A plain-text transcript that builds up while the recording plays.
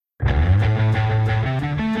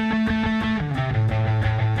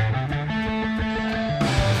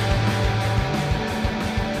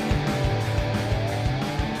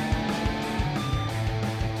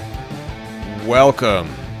Welcome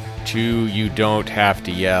to You Don't Have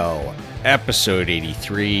to Yell, episode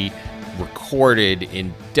 83, recorded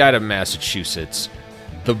in Dedham, Massachusetts,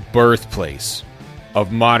 the birthplace of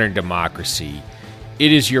modern democracy.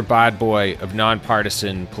 It is your bad boy of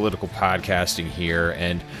nonpartisan political podcasting here,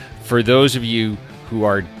 and for those of you who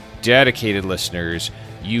are dedicated listeners,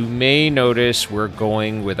 you may notice we're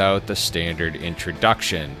going without the standard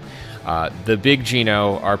introduction. The Big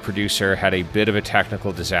Gino, our producer, had a bit of a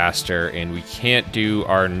technical disaster, and we can't do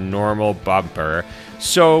our normal bumper,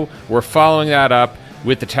 so we're following that up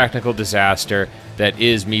with the technical disaster that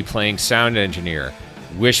is me playing sound engineer.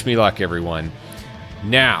 Wish me luck, everyone.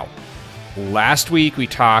 Now, last week we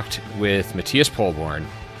talked with Matthias Polborn,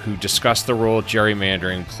 who discussed the role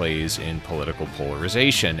gerrymandering plays in political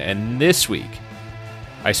polarization, and this week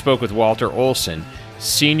I spoke with Walter Olson,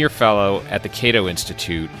 senior fellow at the Cato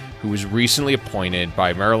Institute, who was recently appointed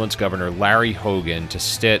by Maryland's Governor Larry Hogan to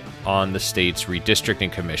sit on the state's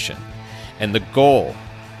redistricting commission. And the goal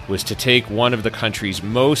was to take one of the country's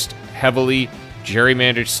most heavily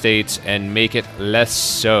gerrymandered states and make it less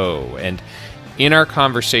so. And in our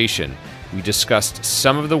conversation, we discussed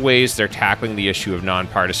some of the ways they're tackling the issue of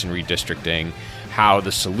nonpartisan redistricting, how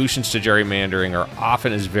the solutions to gerrymandering are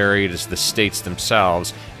often as varied as the states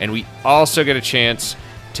themselves, and we also get a chance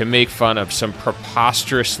to make fun of some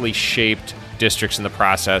preposterously shaped districts in the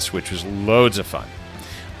process, which was loads of fun.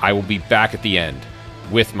 I will be back at the end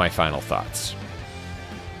with my final thoughts.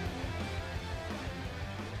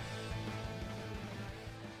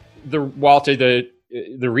 Walter,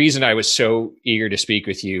 the reason I was so eager to speak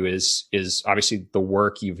with you is obviously the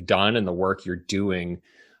work you've done and the work you're doing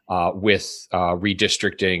with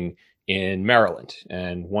redistricting in Maryland.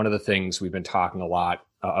 And one of the things we've been talking about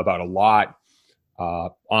a lot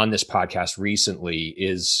on this podcast recently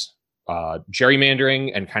is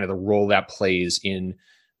gerrymandering and kind of the role that plays in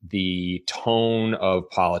the tone of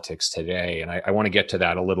politics today. And I want to get to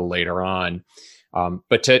that a little later on.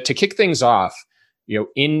 But to kick things off,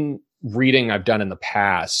 in reading I've done in the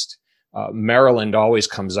past, Maryland always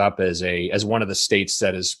comes up as one of the states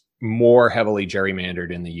that is more heavily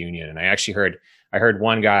gerrymandered in the union. And I heard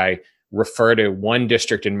one guy refer to one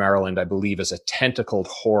district in Maryland, I believe, as a tentacled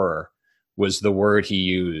horror was the word he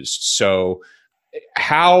used. So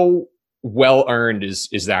how well earned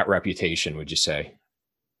is that reputation, would you say?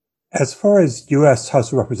 As far as U.S.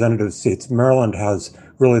 House of Representatives seats, Maryland has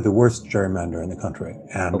really the worst gerrymander in the country.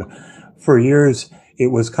 And for years, it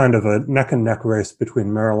was kind of a neck and neck race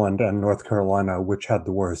between Maryland and North Carolina, which had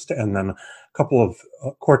the worst. And then a couple of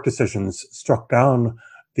court decisions struck down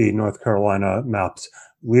the North Carolina maps,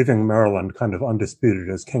 leaving Maryland kind of undisputed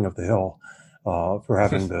as king of the hill for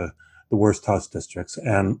having the worst House districts.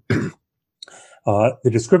 And the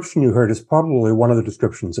description you heard is probably one of the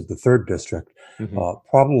descriptions of the 3rd district,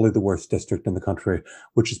 probably the worst district in the country,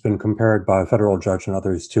 which has been compared by a federal judge and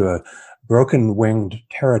others to a broken-winged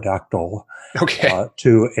pterodactyl,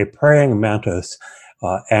 to a praying mantis.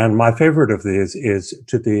 And my favorite of these is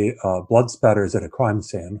to the blood spatters at a crime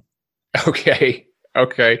scene.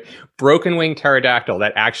 Okay. Broken-winged pterodactyl.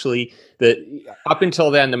 That actually, up until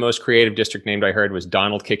then, the most creative district name I heard was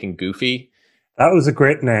Donald Kicking Goofy. That was a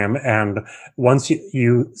great name. And once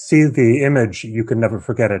you see the image, you can never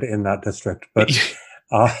forget it in that district. But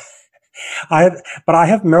I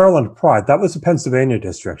have Maryland pride. That was a Pennsylvania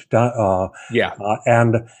district.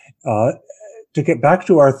 And to get back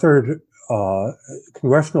to our 3rd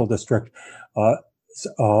congressional district, a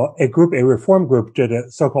reform group did a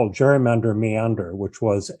so-called gerrymander meander, which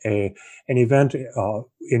was an event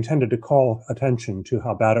intended to call attention to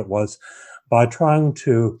how bad it was by trying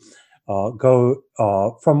to go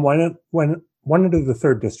from one end of the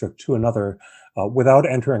 3rd district to another without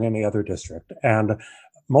entering any other district. And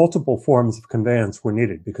multiple forms of conveyance were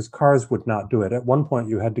needed because cars would not do it. At one point,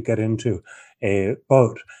 you had to get into a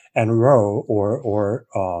boat and row or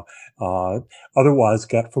otherwise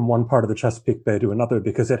get from one part of the Chesapeake Bay to another,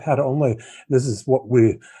 because it had only, this is what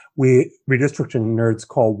we redistricting nerds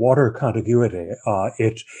call water contiguity.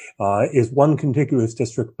 It is one contiguous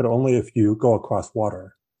district, but only if you go across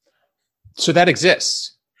water. So that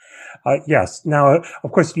exists. Yes. Now,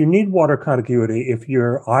 of course, you need water contiguity if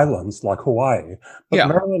you're islands like Hawaii, but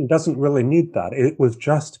Maryland doesn't really need that. It was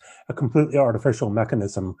just a completely artificial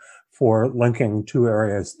mechanism for linking two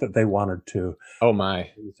areas that they wanted to. Oh my!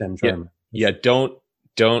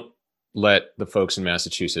 Don't let the folks in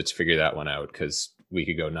Massachusetts figure that one out, because we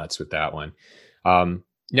could go nuts with that one.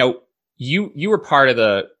 Now, you were part of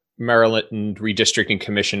the Maryland Redistricting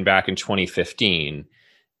Commission back in 2015,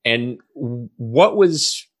 and what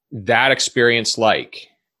was that experience like?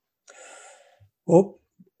 Well,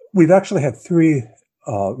 we've actually had three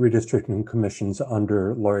redistricting commissions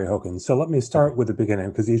under Larry Hogan. So let me start with the beginning,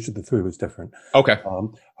 because each of the three was different. Okay.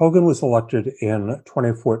 Hogan was elected in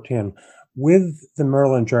 2014 with the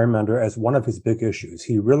Maryland gerrymander as one of his big issues.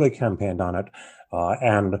 He really campaigned on it.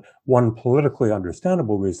 And one politically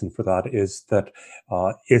understandable reason for that is that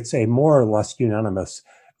it's a more or less unanimous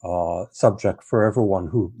subject for everyone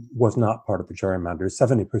who was not part of the gerrymander,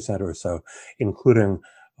 70% or so, including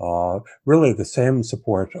really the same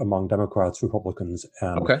support among Democrats, Republicans,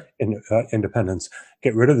 and independents.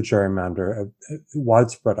 Get rid of the gerrymander,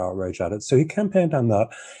 widespread outrage at it. So he campaigned on that.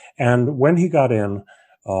 And when he got in,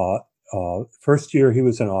 first year he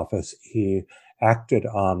was in office, he acted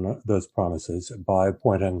on those promises by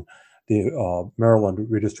appointing the Maryland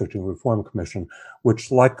Redistricting Reform Commission, which,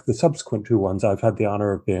 like the subsequent two ones, I've had the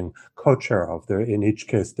honor of being co-chair of. There, in each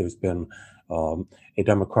case, there's been a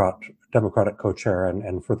Democratic co-chair,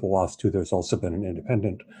 and for the last two, there's also been an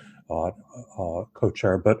independent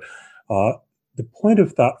co-chair. But the point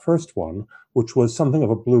of that first one, which was something of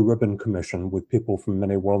a blue ribbon commission with people from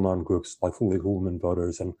many well-known groups like the League of Women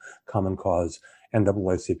Voters and Common Cause,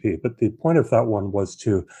 NAACP. But the point of that one was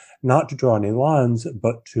to not to draw any lines,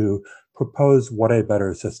 but to propose what a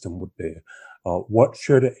better system would be. What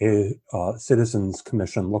should a citizens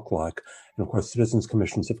commission look like? And of course, citizens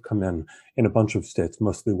commissions have come in a bunch of states,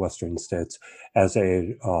 mostly Western states, as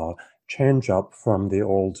a change up from the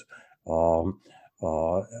old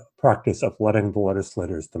practice of letting the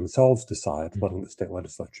legislators themselves decide, letting the state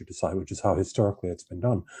legislature decide, which is how historically it's been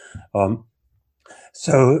done.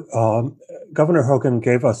 So Governor Hogan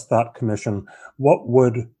gave us that commission. What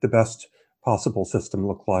would the best possible system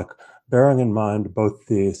look like, bearing in mind both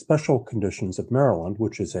the special conditions of Maryland,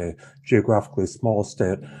 which is a geographically small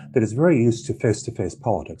state that is very used to face-to-face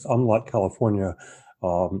politics. Unlike California,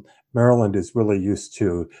 Maryland is really used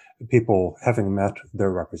to people having met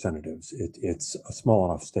their representatives. It's a small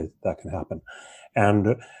enough state that can happen.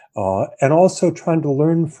 And also trying to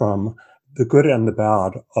learn from the good and the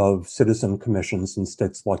bad of citizen commissions in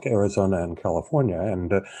states like Arizona and California. And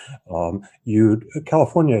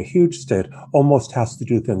California, a huge state, almost has to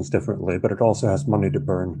do things differently, but it also has money to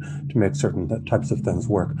burn to make certain types of things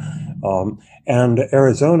work. And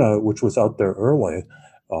Arizona, which was out there early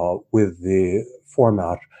with the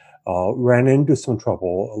format, ran into some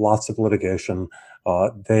trouble, lots of litigation.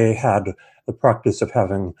 They had the practice of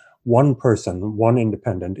having one person, one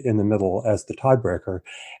independent in the middle as the tiebreaker.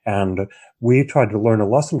 And we tried to learn a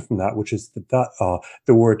lesson from that, which is that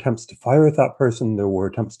there were attempts to fire that person. There were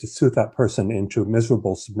attempts to sue that person into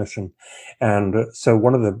miserable submission. And so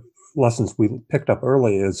one of the lessons we picked up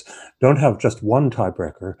early is don't have just one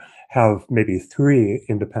tiebreaker, have maybe three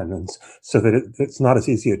independents so that it's not as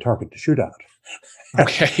easy a target to shoot at.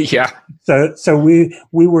 Okay, yeah. So we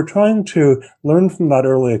were trying to learn from that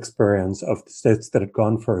early experience of the states that had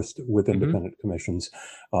gone first with independent commissions,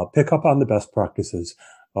 pick up on the best practices,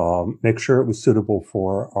 make sure it was suitable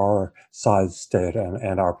for our size state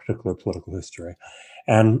and our particular political history.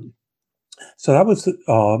 And so that was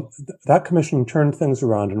that commission turned things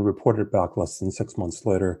around and reported back less than 6 months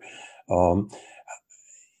later.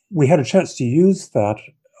 We had a chance to use that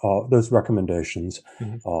those recommendations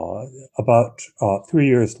about 3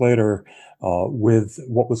 years later with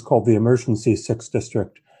what was called the Emergency 6th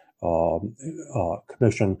District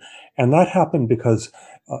Commission. And that happened because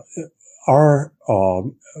our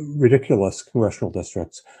ridiculous congressional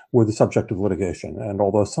districts were the subject of litigation. And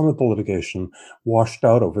although some of the litigation washed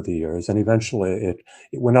out over the years, and eventually it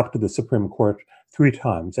went up to the Supreme Court 3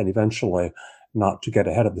 times, and eventually, not to get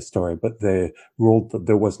ahead of the story, but they ruled that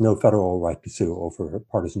there was no federal right to sue over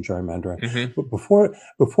partisan gerrymandering. But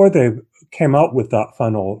before they came out with that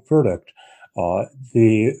final verdict,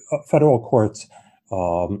 the federal courts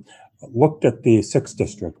looked at the 6th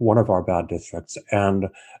district, one of our bad districts, and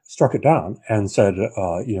struck it down and said,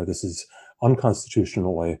 this is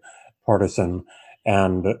unconstitutionally partisan.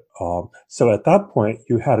 And so at that point,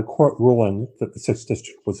 you had a court ruling that the 6th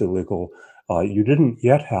district was illegal. You didn't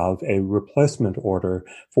yet have a replacement order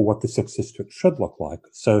for what the 6th district should look like.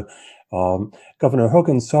 So Governor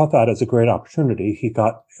Hogan saw that as a great opportunity. He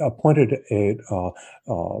got appointed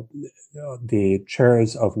the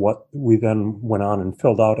chairs of what we then went on and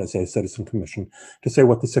filled out as a citizen commission to say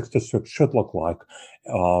what the 6th district should look like,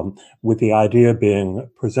 with the idea being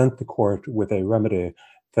present the court with a remedy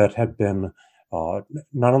that had been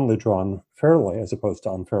not only drawn fairly as opposed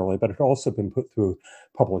to unfairly, but it had also been put through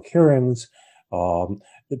public hearings.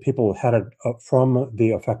 The people had it from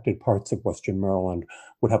the affected parts of Western Maryland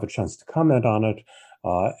would have a chance to comment on it.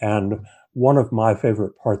 And one of my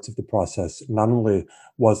favorite parts of the process, not only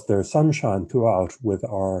was there sunshine throughout with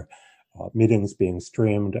our meetings being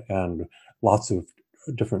streamed and lots of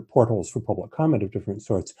different portals for public comment of different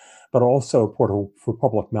sorts, but also a portal for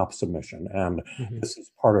public map submission. And this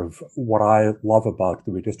is part of what I love about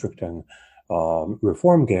the redistricting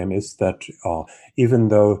reform game, is that even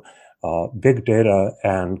though big data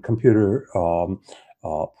and computer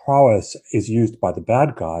prowess is used by the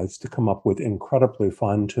bad guys to come up with incredibly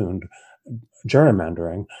fine-tuned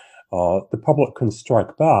gerrymandering, the public can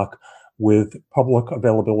strike back with public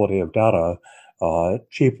availability of data,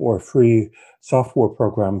 cheap or free software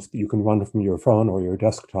programs that you can run from your phone or your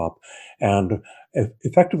desktop, and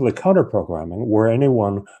effectively counter-programming, where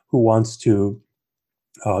anyone who wants to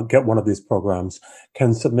get one of these programs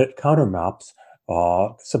can submit counter maps,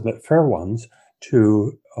 submit fair ones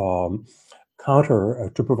to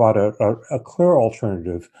to provide a clear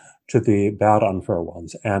alternative to the bad, unfair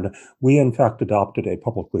ones. And we, in fact, adopted a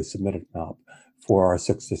publicly submitted map for our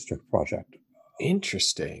 6th district project.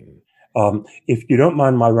 Interesting. If you don't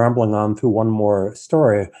mind my rambling on through one more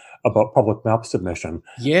story about public map submission.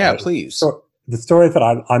 Yeah, please. So the story that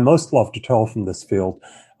I most love to tell from this field,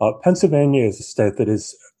 Pennsylvania is a state that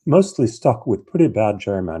is mostly stuck with pretty bad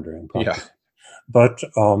gerrymandering practices. Yeah. But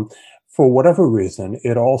for whatever reason,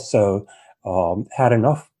 it also had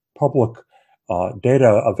enough public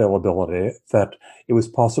data availability that it was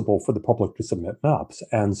possible for the public to submit maps.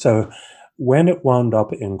 And so when it wound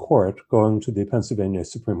up in court, going to the Pennsylvania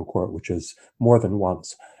Supreme Court, which has more than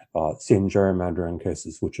once seen gerrymandering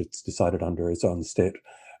cases, which it's decided under its own state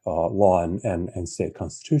law and state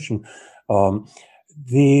constitution,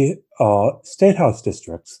 the state house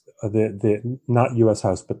districts, the not U.S.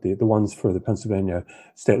 House, but the ones for the Pennsylvania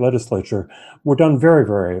state legislature, were done very,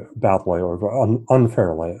 very badly or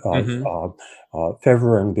unfairly,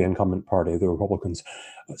 favoring the incumbent party, the Republicans.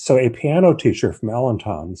 So a piano teacher from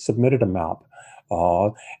Allentown submitted a map,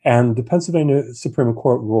 and the Pennsylvania Supreme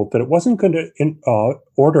Court ruled that it wasn't going to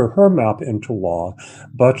order her map into law,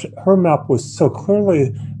 but her map was so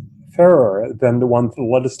clearly fairer than the one the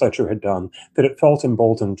legislature had done that it felt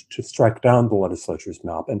emboldened to strike down the legislature's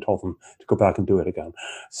map and tell them to go back and do it again.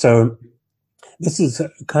 So this is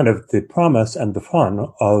kind of the promise and the fun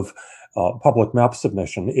of public map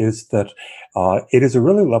submission, is that it is a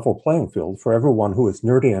really level playing field for everyone who is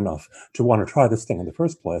nerdy enough to want to try this thing in the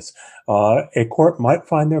first place. A court might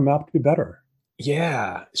find their map to be better.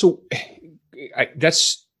 Yeah. So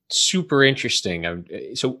that's super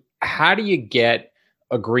interesting. So how do you get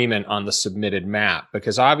agreement on the submitted map?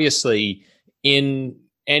 Because obviously in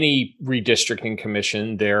any redistricting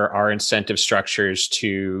commission, there are incentive structures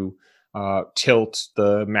to tilt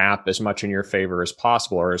the map as much in your favor as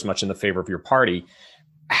possible, or as much in the favor of your party.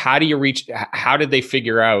 How did they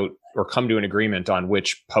figure out or come to an agreement on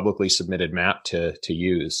which publicly submitted map to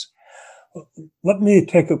use? Let me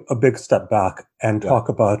take a big step back and talk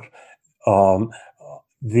about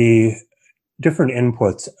the different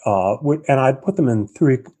inputs, and I'd put them in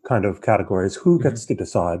 3 kind of categories. Who gets to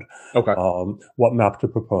decide what map to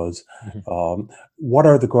propose? What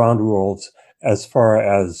are the ground rules as far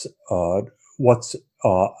as what's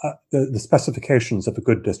the specifications of a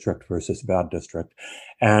good district versus a bad district?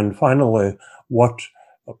 And finally, what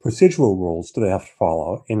procedural rules do they have to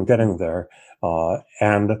follow in getting there?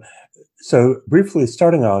 And so briefly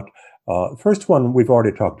starting out, first one we've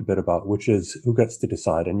already talked a bit about, which is who gets to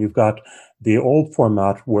decide. And you've got the old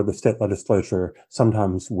format where the state legislature,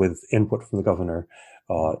 sometimes with input from the governor,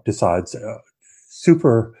 decides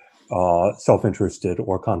super self-interested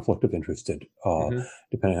or conflict of interested,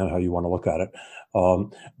 depending on how you want to look at it.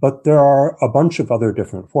 But there are a bunch of other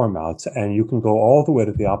different formats, and you can go all the way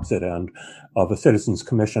to the opposite end of a citizens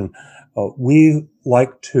commission. We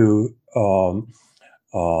like to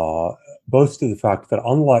boast of the fact that,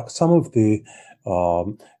 unlike some of the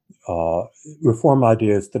reform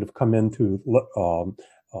ideas that have come in through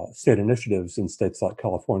state initiatives in states like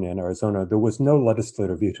California and Arizona, there was no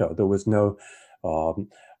legislative veto. There was no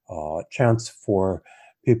chance for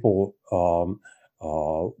people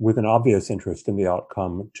with an obvious interest in the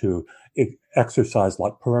outcome to exercise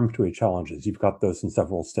like peremptory challenges. You've got those in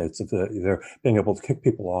several states of they're being able to kick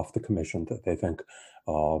people off the commission that they think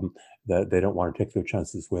that they don't want to take their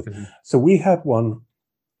chances with. So we had one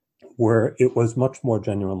where it was much more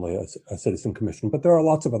genuinely a citizen commission, but there are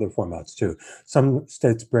lots of other formats too. Some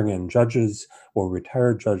states bring in judges or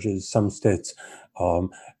retired judges. Some states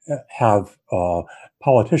have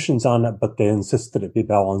politicians on it, but they insist that it be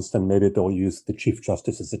balanced, and maybe they'll use the chief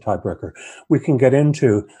justice as a tiebreaker. We can get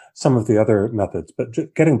into some of the other methods, but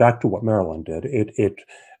getting back to what Maryland did, it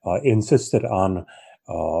insisted on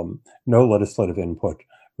no legislative input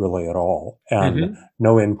really at all, and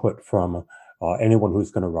no input from anyone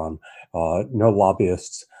who's going to run, no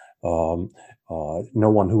lobbyists, no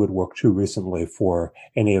one who had worked too recently for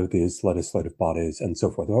any of these legislative bodies, and so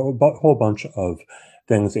forth. A whole bunch of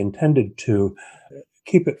things intended to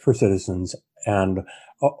keep it for citizens, and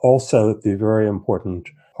also the very important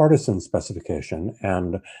partisan specification.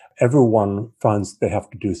 And everyone finds they have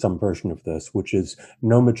to do some version of this, which is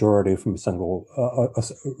no majority from a single,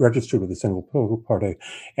 registered with a single political party.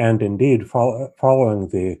 And indeed, following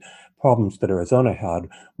the problems that Arizona had,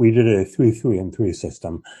 we did a 3-3-3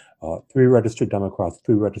 system. 3 registered Democrats,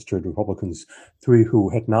 3 registered Republicans, 3 who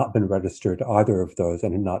had not been registered, either of those,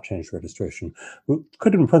 and had not changed registration.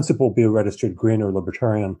 Could in principle be a registered Green or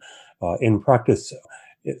Libertarian. In practice,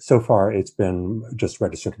 so far it's been just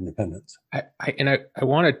registered independents. I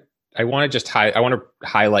want to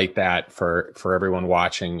highlight that for everyone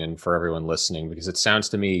watching and for everyone listening, because it sounds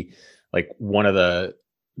to me like one of the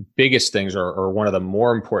biggest things, or one of the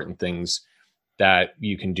more important things that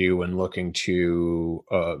you can do when looking to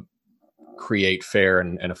create fair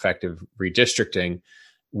and effective redistricting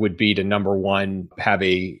would be to, number one, have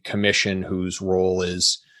a commission whose role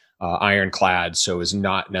is ironclad, so is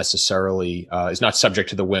not necessarily is not subject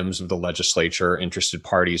to the whims of the legislature, interested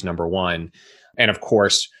parties, number one. And of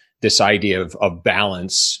course, this idea of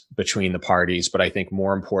balance between the parties, but I think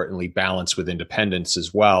more importantly, balance with independents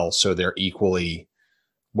as well, so they're equally,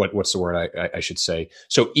 what's the word I should say?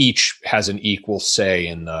 So each has an equal say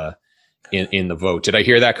in the vote. Did I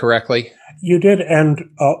hear that correctly? You did. And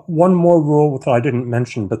one more rule that I didn't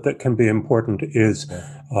mention, but that can be important, is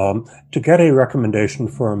to get a recommendation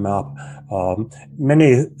for a map.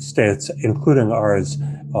 Many states, including ours,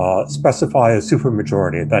 specify a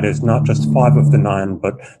supermajority. That is not just 5 of the 9,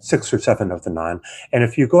 but 6 or 7 of the 9. And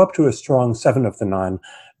if you go up to a strong 7 of the 9,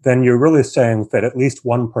 then you're really saying that at least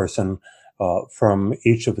one person from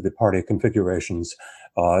each of the party configurations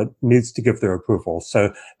needs to give their approval.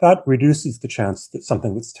 So that reduces the chance that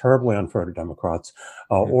something that's terribly unfair to Democrats,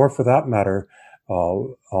 or for that matter,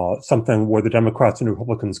 something where the Democrats and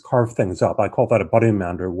Republicans carve things up. I call that a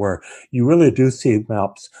buddy-mander, where you really do see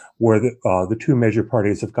maps where the 2 major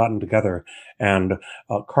parties have gotten together and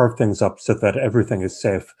carved things up so that everything is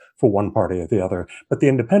safe for one party or the other. But the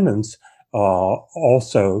independents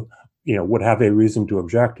also would have a reason to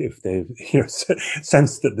object if they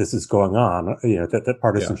sense that this is going on, that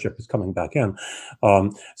partisanship is coming back in.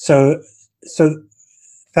 So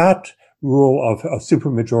that rule of a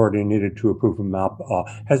supermajority needed to approve a map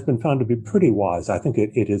has been found to be pretty wise. I think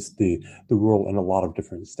it is the rule in a lot of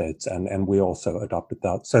different states, and we also adopted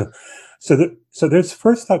that. So there's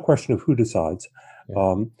first that question of who decides.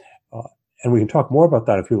 Yeah. And we can talk more about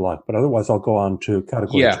that if you like, but otherwise I'll go on to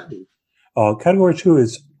category 2. Category 2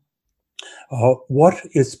 is what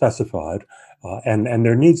is specified, and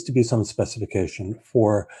there needs to be some specification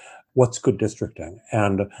for what's good districting.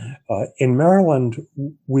 And in Maryland,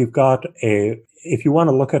 we've got if you want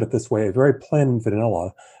to look at it this way, a very plain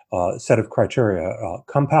vanilla set of criteria.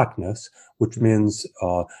 Compactness, which means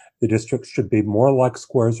the districts should be more like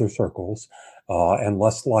squares or circles, and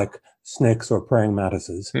less like snakes or praying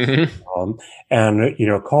mantises. Mm-hmm.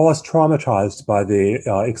 And call us traumatized by the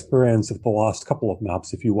experience of the last couple of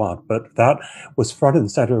maps if you want, but that was front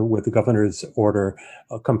and center with the governor's order.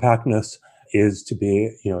 Compactness is to be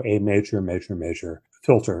a major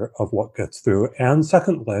filter of what gets through. And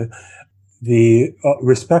secondly, the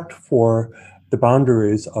respect for the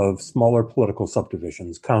boundaries of smaller political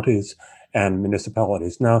subdivisions, counties and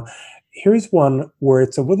municipalities. Now, here's one where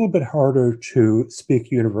it's a little bit harder to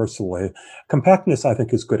speak universally. Compactness, I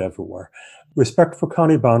think, is good everywhere. Respect for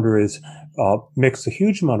county boundaries makes a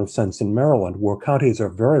huge amount of sense in Maryland, where counties are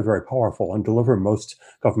very, very powerful and deliver most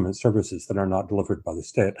government services that are not delivered by the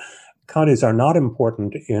state. Counties are not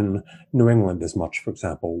important in New England as much, for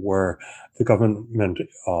example, where the government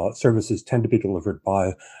services tend to be delivered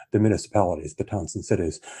by the municipalities, the towns and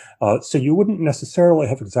cities. So you wouldn't necessarily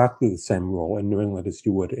have exactly the same rule in New England as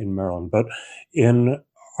you would in Maryland. But in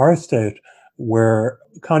our state, where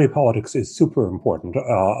county politics is super important,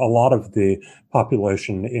 a lot of the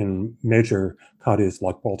population in major counties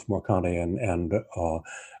like Baltimore County and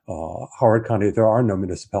Howard County, there are no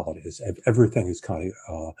municipalities. Everything is county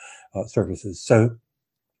services. So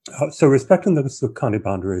respecting the county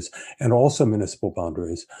boundaries and also municipal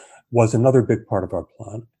boundaries was another big part of our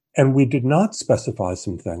plan. And we did not specify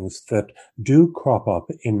some things that do crop up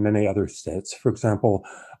in many other states. For example,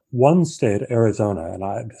 one state, Arizona,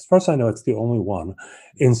 and as far as I know, it's the only one,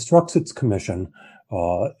 instructs its commission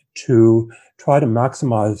to try to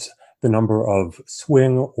maximize the number of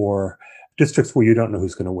swing or districts where you don't know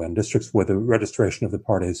who's going to win, districts where the registration of the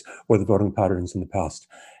parties or the voting patterns in the past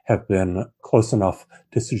have been close enough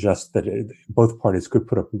to suggest that both parties could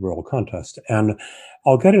put up a real contest. And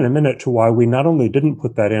I'll get in a minute to why we not only didn't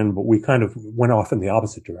put that in, but we kind of went off in the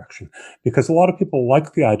opposite direction, because a lot of people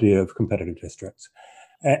like the idea of competitive districts.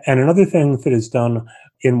 And another thing that is done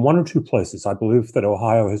in one or two places, I believe that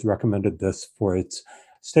Ohio has recommended this for its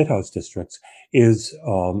statehouse districts, is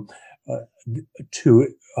to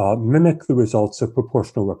mimic the results of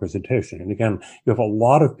proportional representation. And again, you have a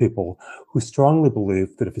lot of people who strongly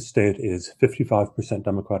believe that if a state is 55%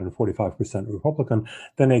 Democrat and 45% Republican,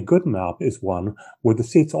 then a good map is one where the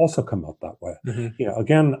seats also come out that way. Mm-hmm.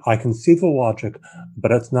 Again, I can see the logic,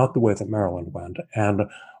 but it's not the way that Maryland went. And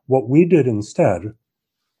what we did instead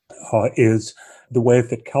is the way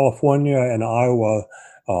that California and Iowa,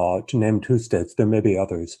 to name two states, there may be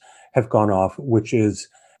others, have gone off, which is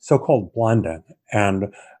so-called blinding.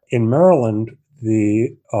 And in Maryland,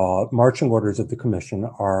 the marching orders of the commission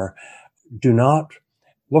are: do not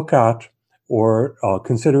look at or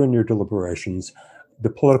consider in your deliberations the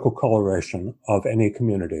political coloration of any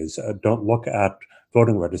communities. Don't look at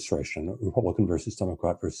voting registration, Republican versus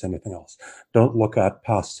Democrat versus anything else. Don't look at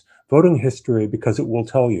past voting history, because it will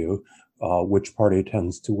tell you which party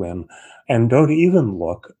tends to win. And don't even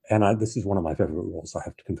look, and this is one of my favorite rules, I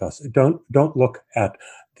have to confess, don't look at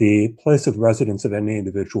the place of residence of any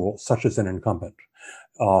individual, such as an incumbent.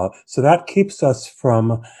 So that keeps us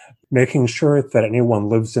from making sure that anyone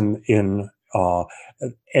lives in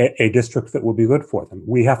a district that will be good for them.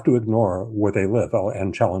 We have to ignore where they live,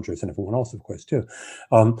 and challengers and everyone else, of course, too.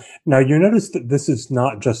 Now, you notice that this is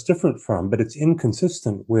not just different from, but it's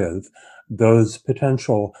inconsistent with those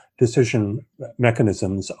potential decision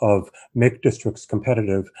mechanisms of make districts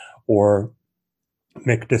competitive or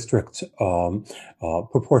make districts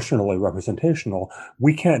proportionally representational.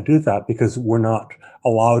 We can't do that because we're not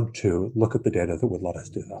allowed to look at the data that would let us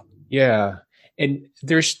do that. Yeah. And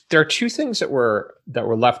there are two things that were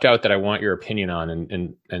left out that I want your opinion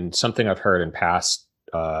on, and something I've heard in past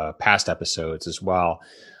episodes as well,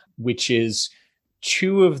 which is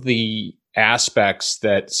two of the aspects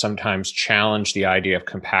that sometimes challenge the idea of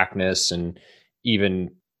compactness and even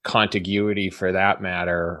contiguity, for that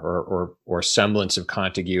matter, or semblance of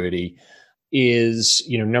contiguity, is,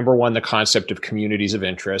 number one, the concept of communities of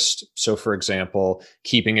interest. So, for example,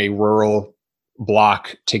 keeping a rural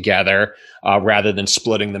block together rather than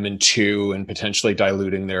splitting them in two and potentially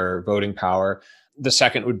diluting their voting power. The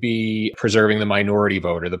second would be preserving the minority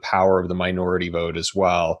vote, or the power of the minority vote as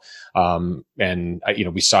well. And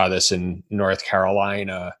we saw this in North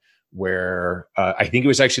Carolina, where I think it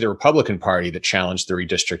was actually the Republican Party that challenged the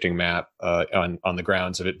redistricting map on the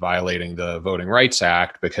grounds of it violating the Voting Rights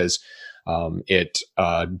Act, because it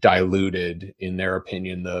diluted, in their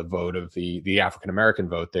opinion, the vote of the African American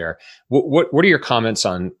vote there. What are your comments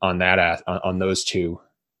on that, on those two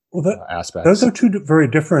aspects? Those are two very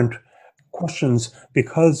different questions,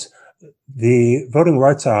 because the Voting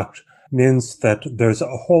Rights Act means that there's a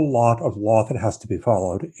whole lot of law that has to be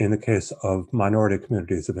followed in the case of minority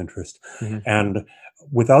communities of interest. Mm-hmm. And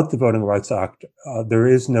without the Voting Rights Act, there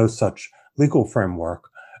is no such legal framework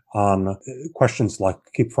on questions like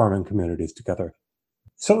keep farming communities together.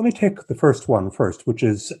 So let me take the first one first, which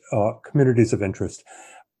is communities of interest.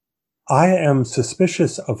 I am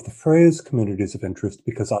suspicious of the phrase communities of interest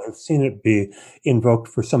because I've seen it be invoked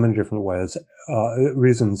for so many different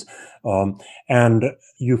reasons. And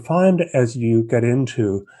you find, as you get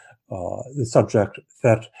into the subject,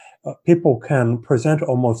 that people can present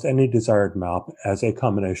almost any desired map as a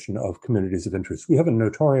combination of communities of interest. We have a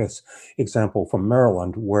notorious example from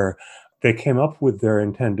Maryland where they came up with their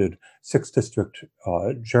intended 6-district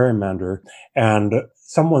gerrymander, and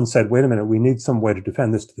someone said, wait a minute, we need some way to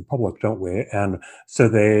defend this to the public, don't we? And so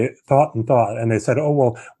they thought, and they said, oh,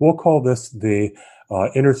 well, we'll call this the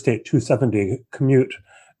Interstate 270 commute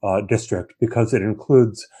district, because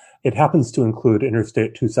it happens to include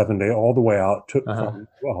Interstate 270 all the way out to from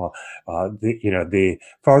the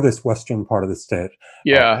farthest western part of the state.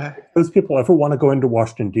 Yeah. If those people ever want to go into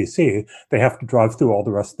Washington, D.C., they have to drive through all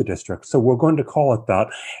the rest of the district. So we're going to call it that.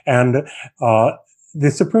 And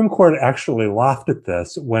the Supreme Court actually laughed at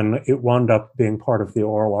this when it wound up being part of the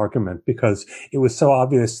oral argument, because it was so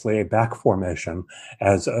obviously a back formation,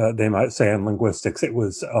 as they might say in linguistics. It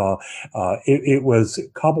was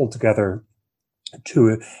cobbled together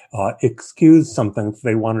to excuse something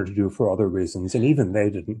they wanted to do for other reasons, and even they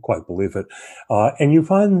didn't quite believe it. And you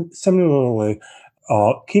find similarly,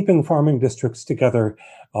 keeping farming districts together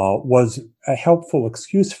was a helpful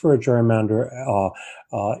excuse for a gerrymander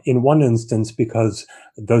in one instance because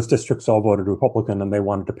those districts all voted Republican and they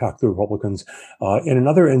wanted to pack the Republicans. In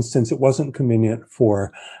another instance, it wasn't convenient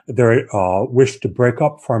for their wish to break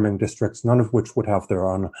up farming districts, none of which would have their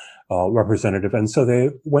own representative. And so they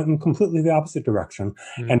went in completely the opposite direction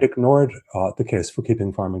and ignored the case for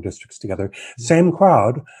keeping farming districts together. Same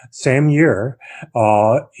crowd, same year,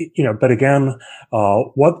 but again,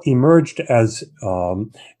 what emerged as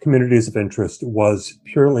communities of interest was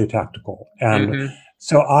purely tactical. And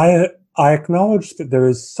so I acknowledge that there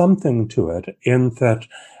is something to it in that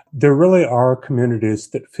there really are communities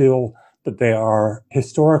that feel that they are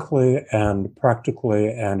historically and practically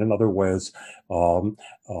and in other ways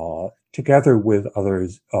together with other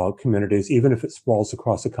communities, even if it sprawls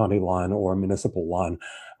across a county line or a municipal line.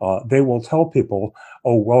 They will tell people,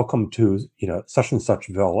 oh, welcome to, such and such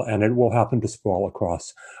ville, and it will happen to sprawl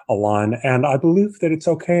across a line. And I believe that it's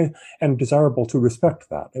okay and desirable to respect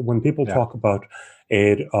that. When people talk about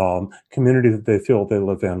a community that they feel they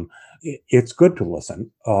live in, it's good to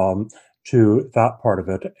listen to that part of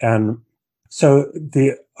it. And so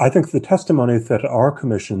I think the testimony that our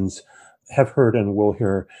commissions have heard and will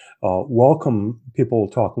hear welcome people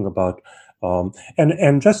talking about,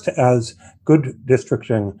 and just as good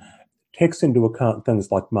districting takes into account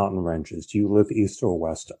things like mountain ranges. Do you live east or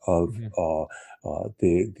west of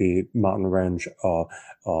the mountain range,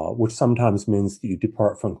 which sometimes means that you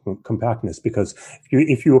depart from compactness, because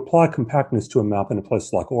if you apply compactness to a map in a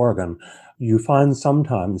place like Oregon, you find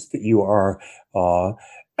sometimes that you are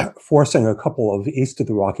forcing a couple of east of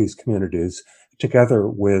the Rockies communities together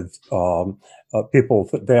with people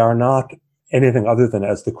that they are not anything other than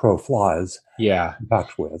as the crow flies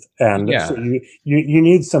compact with. And so you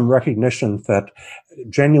need some recognition that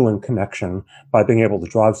genuine connection by being able to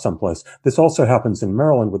drive someplace. This also happens in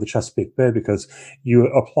Maryland with the Chesapeake Bay because you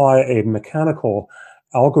apply a mechanical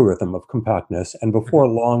algorithm of compactness, and before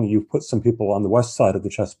long you've put some people on the west side of the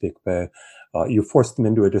Chesapeake Bay. You force them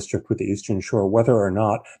into a district with the Eastern Shore, whether or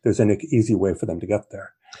not there's any easy way for them to get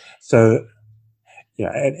there. So,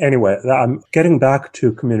 anyway, I'm getting back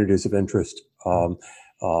to communities of interest.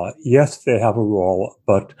 Yes, they have a role,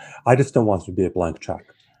 but I just don't want it to be a blank check.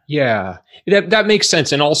 Yeah, that makes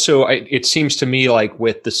sense. And also, it seems to me like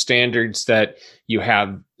with the standards that you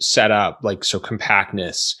have set up, like so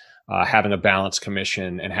compactness, having a balanced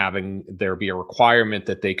commission and having there be a requirement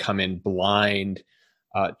that they come in blind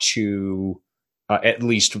to at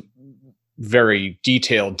least very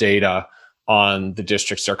detailed data on the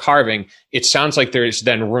districts they're carving, it sounds like there's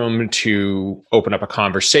then room to open up a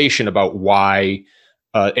conversation about why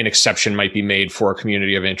an exception might be made for a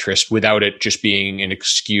community of interest without it just being an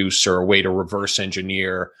excuse or a way to reverse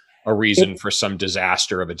engineer a reason for some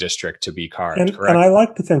disaster of a district to be carved, correct? And I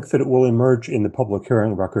like to think that it will emerge in the public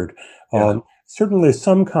hearing record. Certainly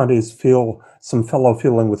some counties feel some fellow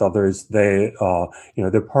feeling with others. They're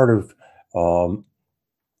part of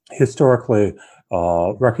historically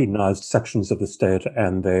recognized sections of the state,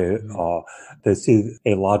 and they see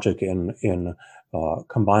a logic in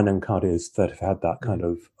combining counties that have had that kind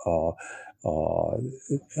of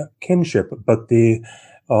kinship. But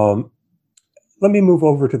let me move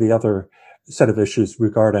over to the other set of issues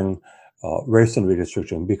regarding race and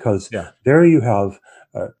redistricting, because there you have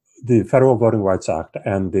the Federal Voting Rights Act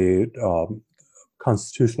and the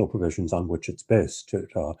constitutional provisions on which it's based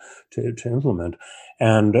to implement.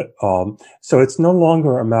 And so it's no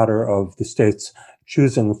longer a matter of the states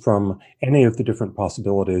choosing from any of the different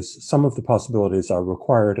possibilities. Some of the possibilities are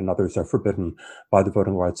required and others are forbidden by the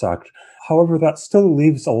Voting Rights Act. However, that still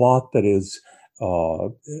leaves a lot that is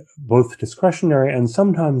both discretionary and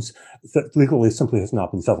sometimes that legally simply has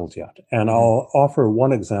not been settled yet. And I'll offer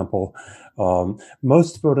one example.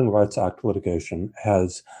 Most Voting Rights Act litigation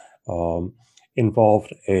has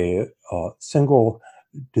involved a single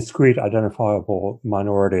discrete identifiable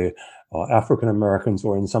minority, African Americans,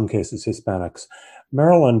 or in some cases Hispanics.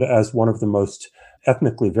 Maryland, as one of the most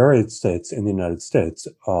ethnically varied states in the United States,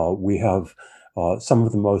 we have some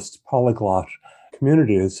of the most polyglot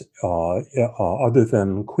communities, other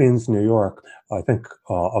than Queens, New York. I think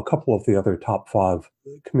a couple of the other top 5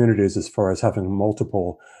 communities as far as having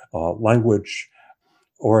multiple language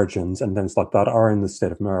origins and things like that are in the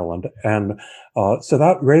state of Maryland. And so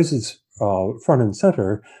that raises front and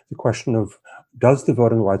center the question of, does the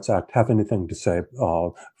Voting Rights Act have anything to say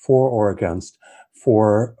for or against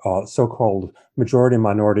for so-called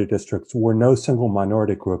majority-minority districts where no single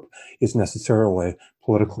minority group is necessarily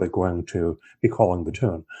politically going to be calling the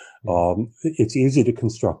tune? It's easy to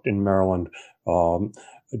construct in Maryland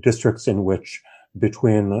districts in which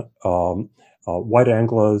between white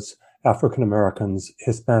Anglos African Americans,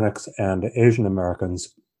 Hispanics, and Asian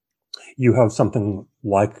Americans, you have something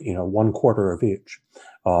like, 1/4 of each,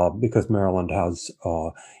 because Maryland has,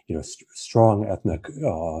 strong ethnic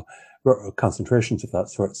concentrations of that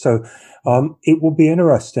sort. So it will be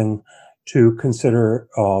interesting to consider,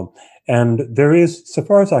 and there is, so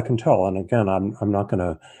far as I can tell, and again, I'm not going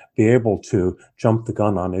to be able to jump the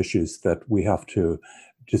gun on issues that we have to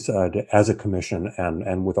decide as a commission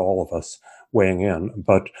and with all of us weighing in.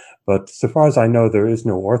 But so far as I know, there is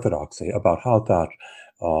no orthodoxy about how that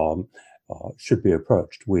should be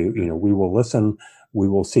approached. We will listen. We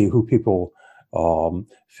will see who people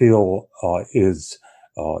feel is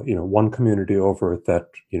one community over that.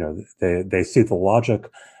 They see the logic.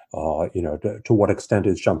 To what extent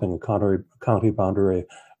is jumping a county boundary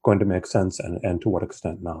going to make sense, and to what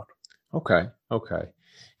extent not? Okay.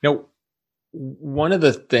 Now, one of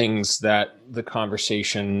the things that the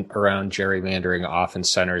conversation around gerrymandering often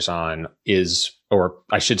centers on is, or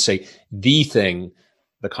I should say, the thing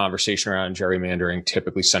the conversation around gerrymandering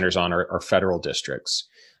typically centers on are federal districts.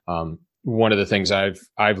 One of the things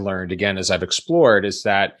I've learned, again, as I've explored, is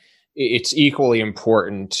that it's equally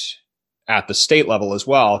important at the state level as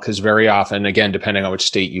well, because very often, again, depending on which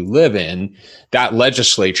state you live in, that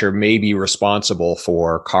legislature may be responsible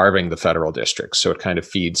for carving the federal districts. So it kind of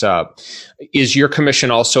feeds up. Is your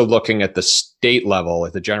commission also looking at the state level,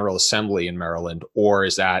 at the General Assembly in Maryland, or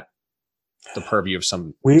is that the purview of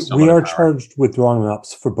some? We are charged with drawing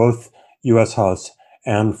maps for both U.S. House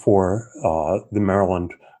and for the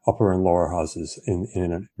Maryland upper and lower houses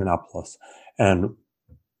in Annapolis. And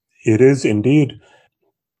it is indeed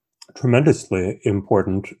tremendously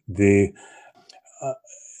important. The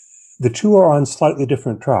two are on slightly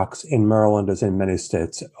different tracks in Maryland as in many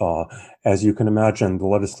states. As you can imagine, the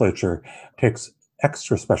legislature takes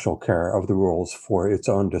extra special care of the rules for its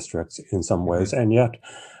own districts in some ways, and yet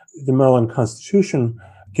the Maryland Constitution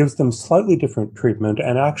gives them slightly different treatment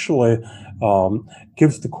and actually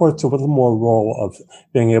gives the courts a little more role of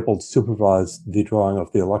being able to supervise the drawing of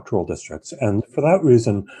the electoral districts. And for that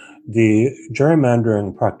reason, the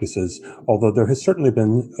gerrymandering practices, although there has certainly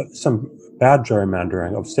been some bad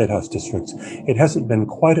gerrymandering of state house districts, it hasn't been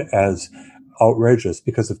quite as outrageous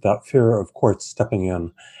because of that fear of courts stepping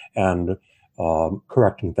in and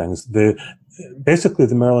correcting things. Basically,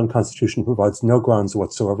 the Maryland Constitution provides no grounds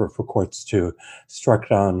whatsoever for courts to strike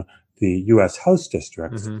down the U.S. House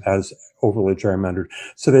districts as overly gerrymandered.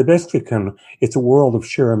 So they basically it's a world of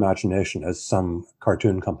sheer imagination, as some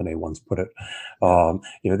cartoon company once put it.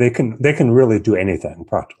 They can really do anything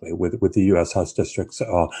practically with the U.S. House districts.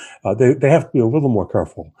 They have to be a little more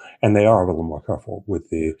careful, and they are a little more careful with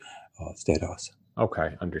the State House.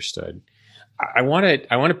 Okay, understood. I want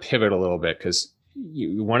to pivot a little bit, because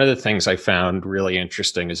one of the things I found really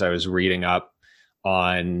interesting as I was reading up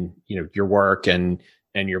on your work and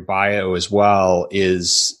your bio as well,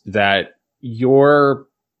 is that your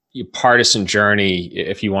partisan journey,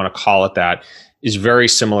 if you want to call it that, is very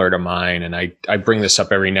similar to mine. And I bring this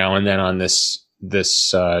up every now and then on this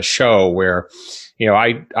show, where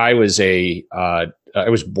I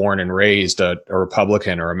was born and raised a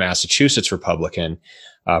Republican, or a Massachusetts Republican.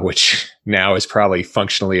 Which now is probably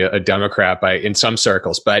functionally a Democrat in some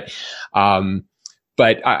circles, but I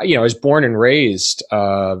was born and raised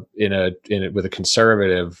with a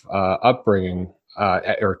conservative upbringing,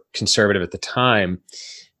 or conservative at the time,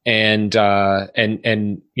 and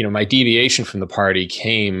my deviation from the party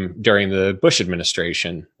came during the Bush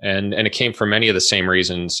administration, and it came for many of the same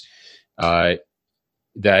reasons. I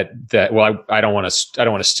don't want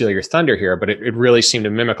to steal your thunder here, but it really seemed to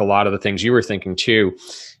mimic a lot of the things you were thinking too.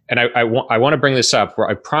 And I want to bring this up, where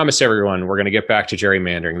I promise everyone we're going to get back to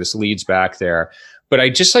gerrymandering. This leads back there, but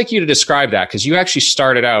I'd just like you to describe that, because you actually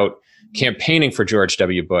started out campaigning for George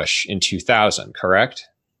W. Bush in 2000, correct?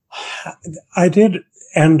 I did.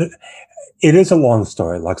 And it is a long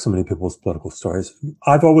story, like so many people's political stories.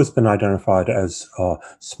 I've always been identified as a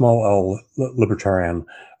small L libertarian,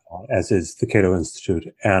 as is the Cato Institute.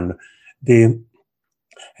 And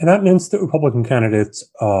that means that Republican candidates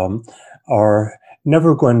are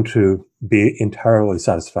never going to be entirely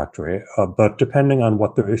satisfactory. But depending on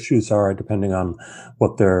what their issues are, depending on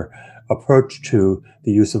what their approach to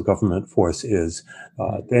the use of government force is,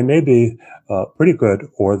 they may be pretty good,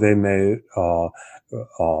 or they may,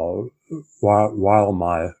 while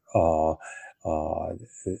my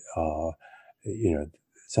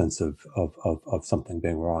sense of something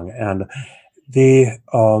being wrong. And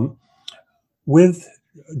with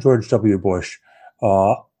George W. Bush,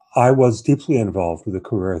 I was deeply involved with a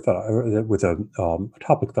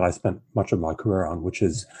topic that I spent much of my career on, which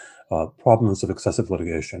is problems of excessive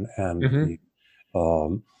litigation and the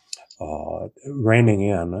reining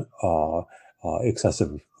in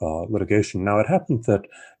excessive litigation. Now, it happened that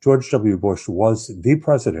George W. Bush was the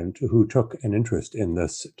president who took an interest in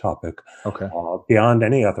this topic beyond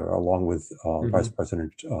any other, along with Vice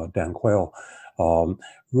President Dan Quayle,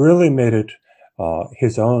 really made it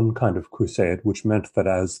his own kind of crusade, which meant that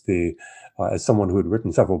as someone who had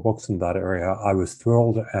written several books in that area, I was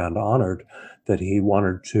thrilled and honored that he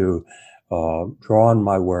wanted to draw on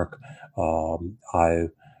my work. I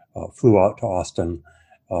flew out to Austin,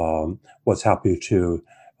 was happy to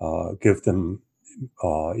give them,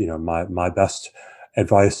 my best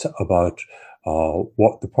advice about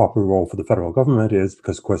what the proper role for the federal government is,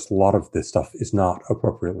 because, of course, a lot of this stuff is not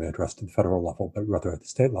appropriately addressed at the federal level, but rather at the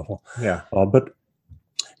state level. Yeah. But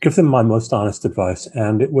give them my most honest advice,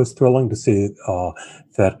 and it was thrilling to see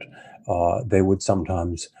that they would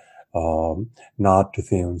sometimes nod to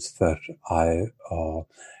themes that I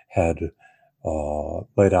had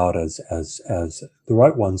laid out as the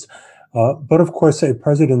right ones. But of course, a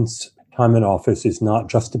president's time in office is not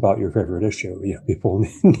just about your favorite issue. People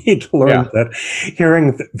need to learn that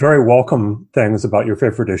hearing very welcome things about your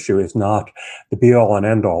favorite issue is not the be all and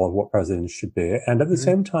end all of what presidents should be. And at the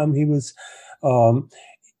same time, he was,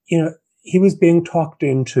 he was being talked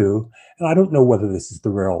into, and I don't know whether this is the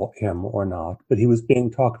real him or not, but he was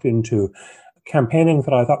being talked into campaigning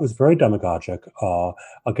that I thought was very demagogic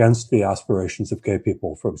against the aspirations of gay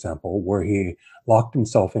people, for example, where he locked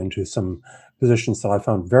himself into some positions that I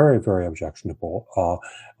found very, very objectionable.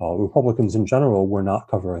 Republicans in general were not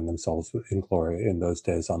covering themselves in glory in those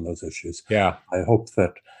days on those issues. Yeah. I hope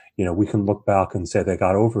that, we can look back and say they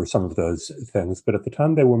got over some of those things, but at the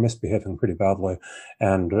time they were misbehaving pretty badly,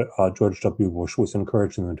 and George W. Bush was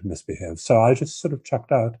encouraging them to misbehave. So I just sort of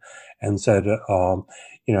checked out and said,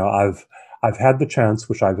 I've had the chance,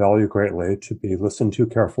 which I value greatly, to be listened to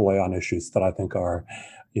carefully on issues that I think are,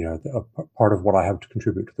 a part of what I have to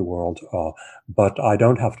contribute to the world. But I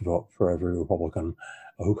don't have to vote for every Republican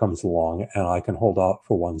who comes along, and I can hold out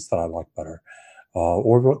for ones that I like better,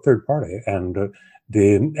 or vote third party. And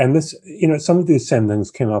this, some of these same things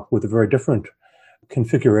came up with a very different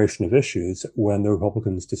configuration of issues when the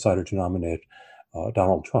Republicans decided to nominate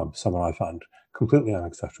Donald Trump, someone I find completely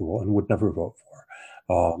unacceptable and would never vote for.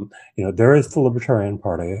 There is the Libertarian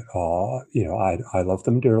Party. I love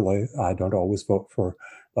them dearly. I don't always vote for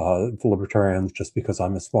the Libertarians just because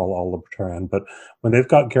I'm a small L Libertarian. But when they've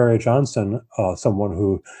got Gary Johnson, someone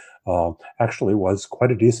who actually was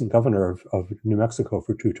quite a decent governor of New Mexico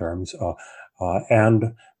for 2 terms,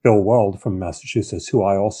 and Bill Weld from Massachusetts, who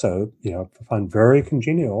I also, find very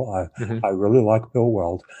congenial. I really like Bill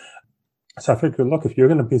Weld. So I figured, look, if you're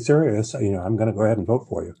going to be serious, I'm going to go ahead and vote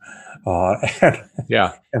for you.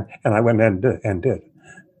 And I went and did.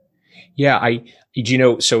 Yeah,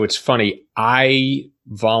 so it's funny. I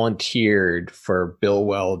volunteered for Bill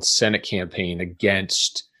Weld's Senate campaign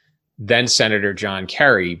against then Senator John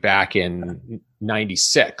Kerry back in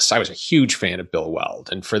 96. I was a huge fan of Bill Weld.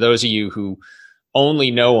 And for those of you who only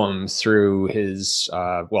know him through his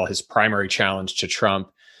primary challenge to Trump,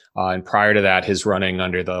 and prior to that, his running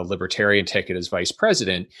under the Libertarian ticket as vice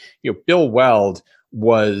president, Bill Weld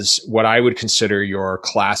was what I would consider your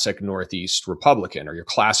classic Northeast Republican or your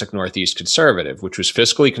classic Northeast conservative, which was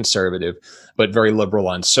fiscally conservative, but very liberal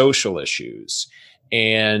on social issues.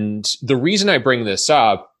 And the reason I bring this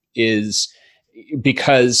up is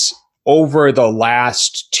because over the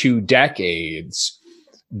last 2 decades,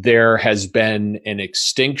 there has been an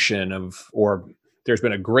extinction there's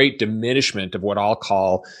been a great diminishment of what I'll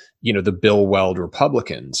call, the Bill Weld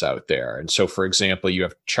Republicans out there. And so, for example, you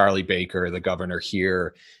have Charlie Baker, the governor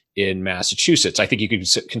here in Massachusetts. I think you could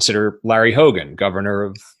consider Larry Hogan, governor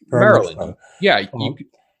of Maryland. Yeah,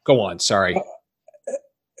 go on. Sorry.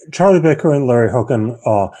 Charlie Baker and Larry Hogan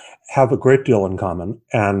have a great deal in common.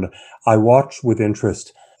 And I watch with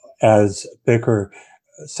interest as Baker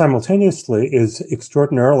simultaneously is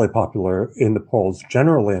extraordinarily popular in the polls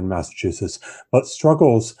generally in Massachusetts, but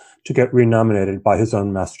struggles to get renominated by his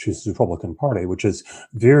own Massachusetts Republican Party, which has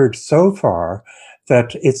veered so far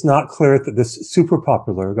that it's not clear that this super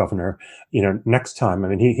popular governor, next time,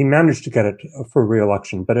 he managed to get it for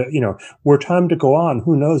re-election, but, were time to go on,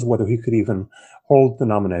 who knows whether he could even hold the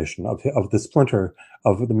nomination of the splinter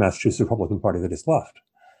of the Massachusetts Republican Party that is left.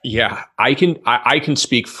 Yeah, I can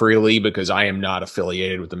speak freely because I am not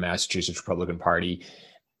affiliated with the Massachusetts Republican Party.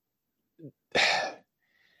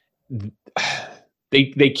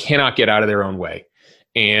 They cannot get out of their own way.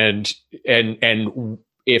 And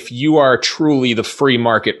if you are truly the free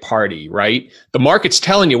market party, right? The market's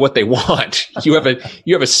telling you what they want. You have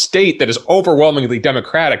a state that is overwhelmingly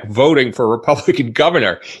Democratic voting for a Republican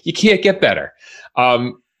governor. You can't get better.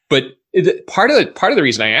 But part of the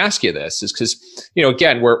reason I ask you this is because,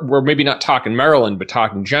 again, we're maybe not talking Maryland, but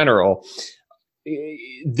talking general.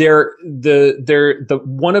 The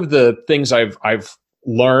one of the things I've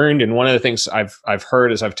learned, and one of the things I've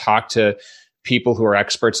heard as I've talked to people who are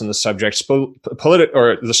experts in the subject,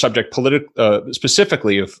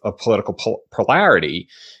 specifically of political polarity,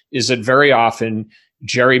 is that very often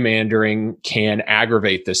gerrymandering can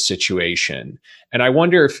aggravate this situation. And I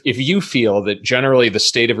wonder if you feel that generally the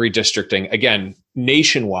state of redistricting, again,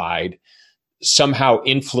 nationwide, somehow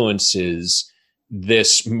influences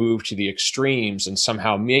this move to the extremes and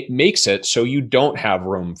somehow makes it so you don't have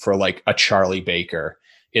room for like a Charlie Baker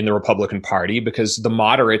in the Republican Party because the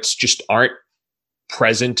moderates just aren't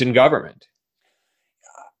present in government.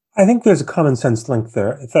 I think there's a common sense link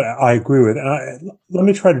there that I agree with. And let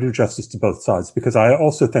me try to do justice to both sides, because I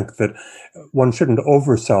also think that one shouldn't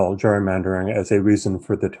oversell gerrymandering as a reason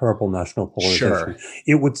for the terrible national polarization. Sure.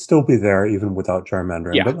 It would still be there even without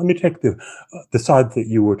gerrymandering. Yeah. But let me take the side that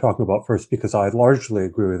you were talking about first, because I largely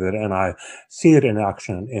agree with it. And I see it in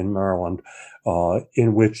action in Maryland,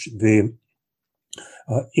 in which a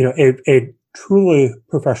truly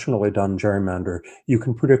professionally done gerrymander, you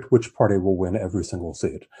can predict which party will win every single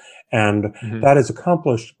seat. And that is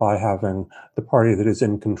accomplished by having the party that is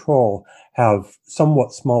in control have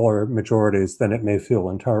somewhat smaller majorities than it may feel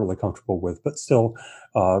entirely comfortable with, but still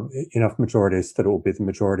enough majorities that it will be the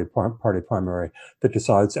majority party primary that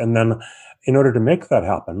decides. And then in order to make that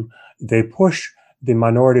happen, they push the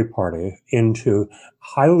minority party into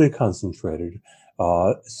highly concentrated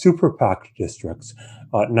super PAC districts.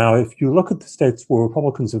 Now, if you look at the states where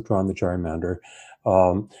Republicans have drawn the gerrymander,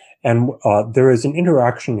 there is an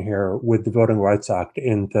interaction here with the Voting Rights Act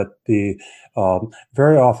in that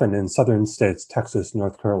very often in southern states, Texas,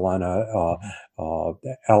 North Carolina,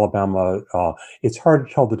 Alabama, it's hard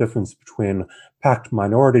to tell the difference between packed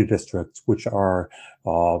minority districts, which are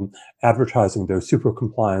advertising their super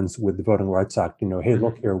compliance with the Voting Rights Act. Hey,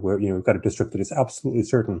 look here, we've got a district that is absolutely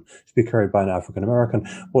certain to be carried by an African American.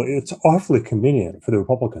 Well, it's awfully convenient for the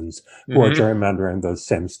Republicans who are gerrymandering those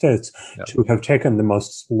same states to have taken the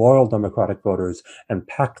most loyal Democratic voters and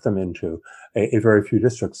packed them into a very few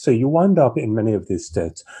districts. So you wind up in many of these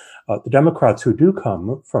states, the Democrats who do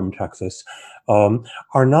come from Texas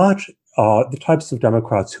are not the types of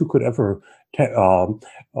Democrats who could ever,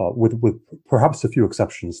 with perhaps a few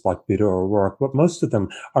exceptions like Beto or O'Rourke, but most of them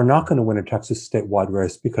are not going to win a Texas statewide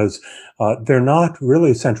race because they're not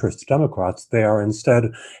really centrist Democrats. They are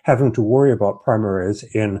instead having to worry about primaries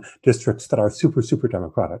in districts that are super, super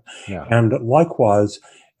Democratic. Yeah. And likewise,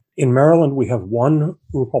 in Maryland, we have one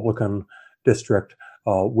Republican district,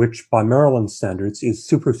 which by Maryland standards is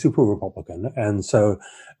super, super Republican. And so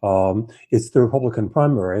it's the Republican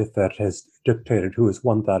primary that has dictated who has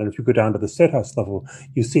won that. And if you go down to the state house level,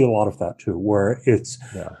 you see a lot of that too, where it's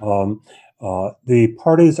the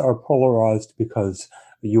parties are polarized because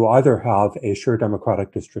you either have a sure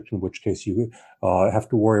Democratic district, in which case you have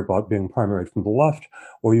to worry about being primaried from the left,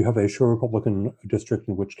 or you have a sure Republican district,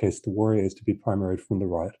 in which case the worry is to be primaried from the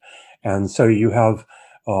right. And so you have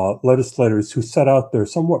legislators who set out their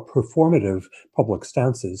somewhat performative public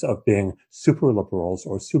stances of being super liberals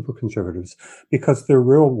or super conservatives because their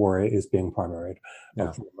real worry is being primaried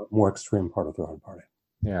from a more extreme part of their own party.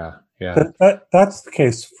 Yeah. That's the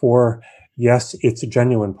case for, yes, it's a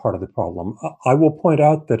genuine part of the problem. I will point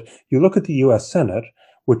out that you look at the U.S. Senate,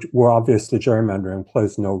 where obviously gerrymandering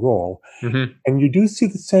plays no role, and you do see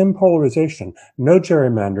the same polarization, no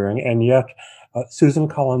gerrymandering, and yet Susan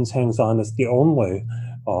Collins hangs on as the only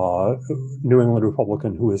New England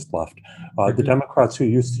Republican who is left. The Democrats who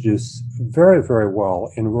used to do very, very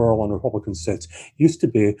well in rural and Republican states used to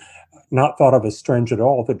be not thought of as strange at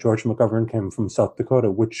all that George McGovern came from South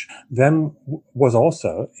Dakota, which then was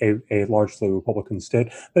also a largely Republican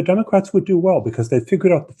state. The Democrats would do well because they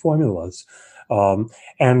figured out the formulas.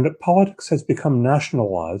 And politics has become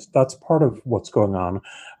nationalized. That's part of what's going on,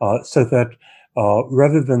 so that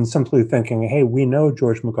rather than simply thinking, hey, we know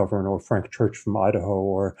George McGovern or Frank Church from Idaho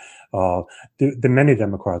or the many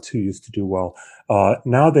Democrats who used to do well,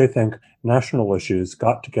 now they think national issues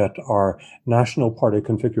got to get our national party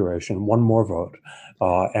configuration, one more vote.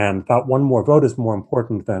 And that one more vote is more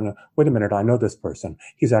important than, wait a minute, I know this person.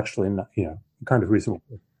 He's actually, kind of reasonable.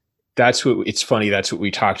 It's funny. That's what we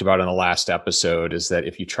talked about in the last episode, is that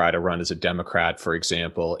if you try to run as a Democrat, for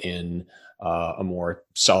example, in a more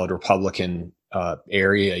solid Republican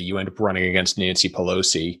area, you end up running against Nancy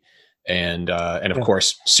Pelosi, and of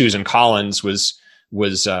course Susan Collins was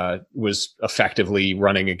effectively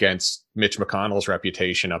running against Mitch McConnell's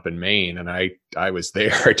reputation up in Maine, and I was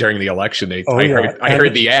there during the election. I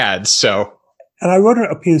heard the ads. So, And I wrote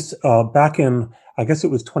a piece back in, I guess it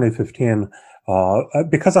was 2015,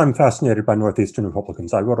 because I'm fascinated by Northeastern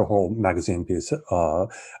Republicans. I wrote a whole magazine piece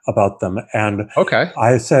about them, and Okay.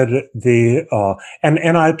 I said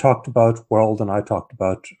and I talked about Weld, and I talked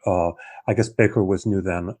about I guess Baker was new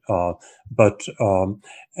then, but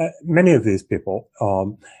many of these people,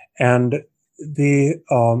 and the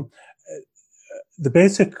um, the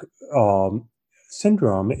basic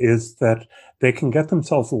syndrome is that they can get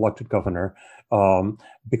themselves elected governor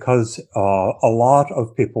because a lot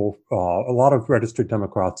of people, a lot of registered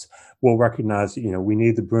Democrats will recognize, we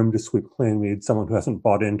need the broom to sweep clean. We need someone who hasn't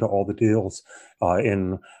bought into all the deals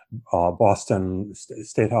in Boston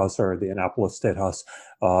State House or the Annapolis State House.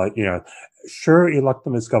 Sure, elect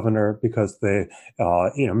them as governor because they,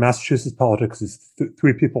 Massachusetts politics is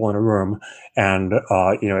three people in a room, and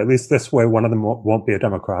at least this way, one of them won't be a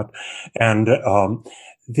Democrat, and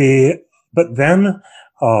but then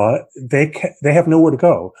they have nowhere to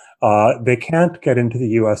go. They can't get into the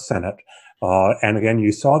U.S. Senate. And again,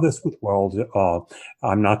 you saw this with Weld.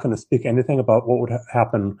 I'm not going to speak anything about what would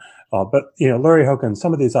happen, but Larry Hogan,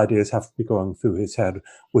 some of these ideas have to be going through his head,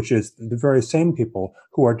 which is the very same people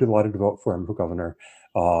who are delighted to vote for him for governor.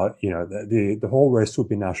 The whole race would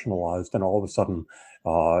be nationalized, and all of a sudden,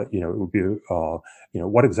 it would be,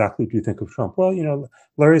 what exactly do you think of Trump? Well,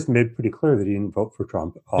 Larry's made pretty clear that he didn't vote for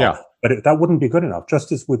Trump. Yeah. But that wouldn't be good enough.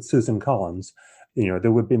 Just as with Susan Collins,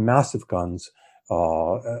 there would be massive guns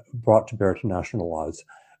brought to bear to nationalize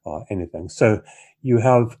anything. So you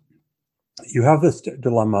have this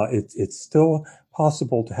dilemma. It's still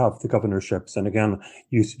possible to have the governorships, and again,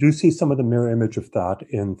 you do see some of the mirror image of that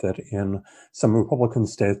in some Republican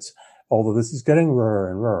states. Although this is getting rarer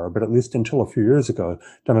and rarer, but at least until a few years ago,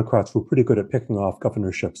 Democrats were pretty good at picking off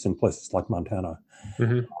governorships in places like Montana,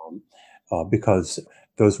 because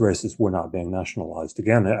those races were not being nationalized.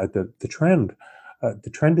 Again, the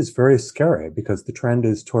trend is very scary because the trend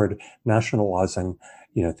is toward nationalizing,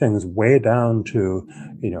 things way down to,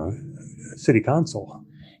 city council.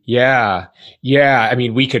 Yeah. Yeah. I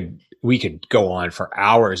mean, we could go on for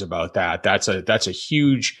hours about that. That's a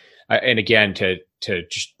huge, and again, to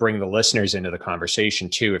just bring the listeners into the conversation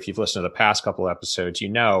too. If you've listened to the past couple of episodes,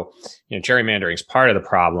 gerrymandering is part of the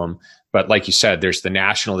problem. But like you said, there's the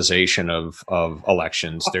nationalization of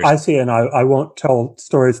elections. I see, and I won't tell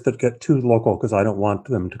stories that get too local because I don't want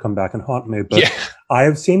them to come back and haunt me. But yeah. I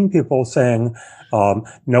have seen people saying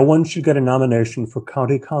no one should get a nomination for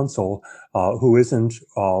county council who isn't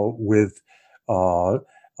with,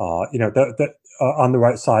 on the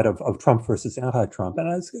right side of Trump versus anti-Trump. And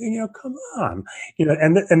I was, come on,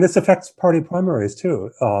 and this affects party primaries too.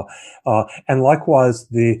 And likewise,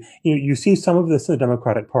 you see some of this in the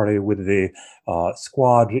Democratic Party with the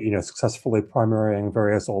squad, successfully primarying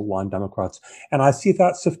various old line Democrats. And I see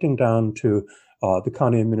that sifting down to the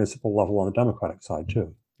county and municipal level on the Democratic side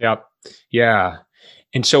too. Yep. Yeah.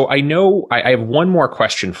 And so I know I have one more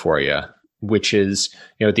question for you, which is,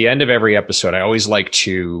 at the end of every episode, I always like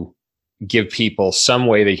to give people some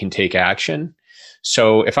way they can take action.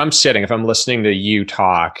 So if I'm listening to you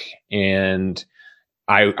talk and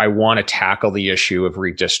I want to tackle the issue of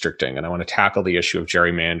redistricting and I want to tackle the issue of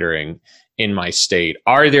gerrymandering in my state,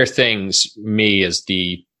 are there things me as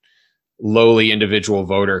the lowly individual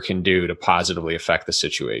voter can do to positively affect the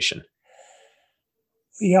situation?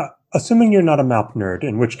 Yeah, assuming you're not a map nerd,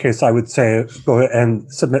 in which case I would say go ahead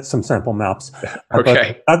and submit some sample maps.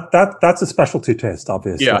 Okay. But that's a specialty taste,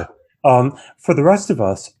 obviously. Yeah. For the rest of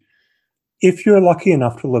us, if you're lucky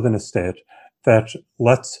enough to live in a state that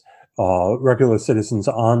lets regular citizens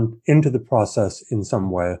on into the process in some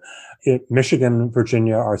way, Michigan,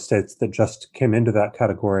 Virginia are states that just came into that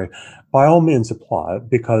category. By all means, apply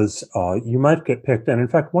because you might get picked. And in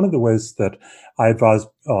fact, one of the ways that I advise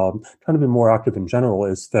trying to be more active in general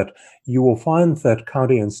is that you will find that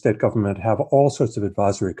county and state government have all sorts of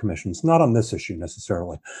advisory commissions, not on this issue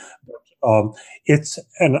necessarily. It's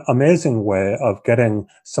an amazing way of getting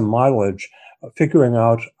some mileage, figuring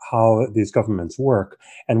out how these governments work.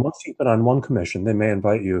 And once you've been on one commission, they may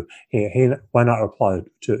invite you, hey, why not apply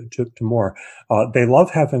to more? They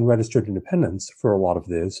love having registered independents for a lot of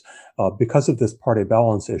these. Because of this party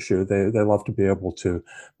balance issue, they love to be able to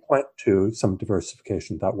point to some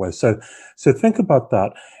diversification that way. So think about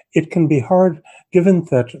that. It can be hard, given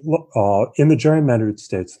that in the gerrymandered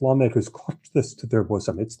states, lawmakers clutch this to their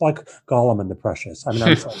bosom. It's like Gollum and the Precious. I mean,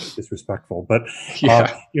 I'm sorry, disrespectful, but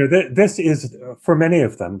this is for many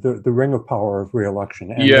of them the ring of power of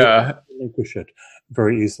re-election, and they relinquish it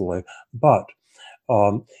very easily. But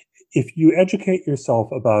if you educate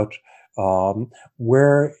yourself about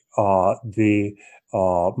where the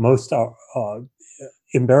most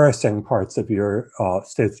embarrassing parts of your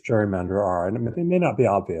state's gerrymander are, and they may not be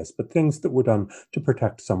obvious, but things that were done to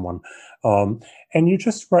protect someone. And you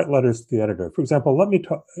just write letters to the editor. For example, let me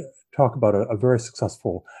talk about a very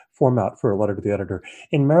successful format for a letter to the editor.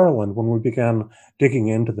 In Maryland, when we began digging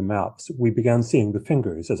into the maps, we began seeing the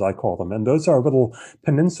fingers, as I call them. And those are little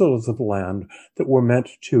peninsulas of land that were meant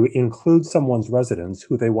to include someone's residence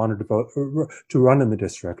who they wanted to vote to run in the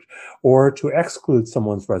district, or to exclude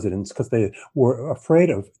someone's residence because they were afraid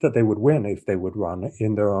that they would win if they would run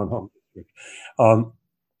in their own home district.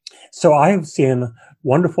 So I have seen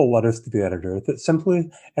wonderful letters to the editor that simply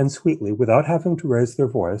and sweetly, without having to raise their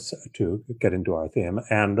voice to get into our theme,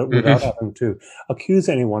 and without having to accuse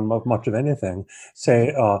anyone of much of anything,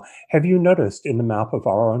 say, have you noticed in the map of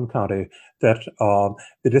our own county that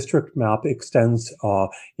the district map extends 5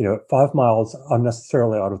 miles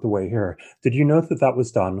unnecessarily out of the way here? Did you know that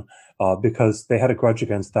was done because they had a grudge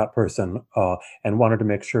against that person and wanted to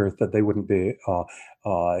make sure that they wouldn't be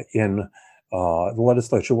in the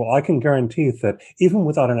legislature? Well, I can guarantee that even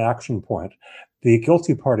without an action point, the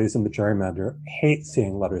guilty parties in the gerrymander hate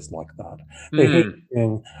seeing letters like that. They hate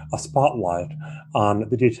seeing a spotlight on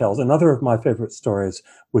the details. Another of my favorite stories,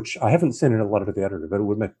 which I haven't seen in a letter to the editor, but it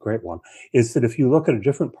would make a great one, is that if you look at a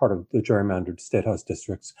different part of the gerrymandered state house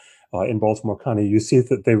districts in Baltimore County, you see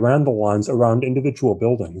that they ran the lines around individual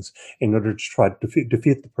buildings in order to try to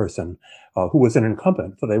defeat the person who was an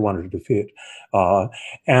incumbent that they wanted to defeat.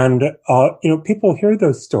 People hear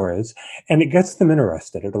those stories and it gets them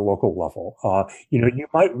interested at a local level. You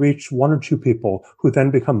might reach 1 or 2 people who then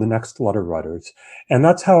become the next letter writers. And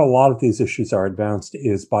that's how a lot of these issues are advanced,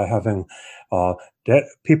 is by having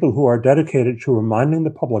people who are dedicated to reminding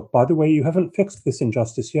the public, by the way, you haven't fixed this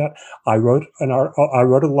injustice yet. I wrote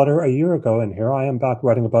a letter a year ago, and here I am back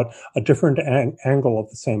writing about a different angle of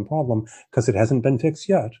the same problem because it hasn't been fixed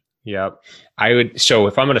yet. Yep. So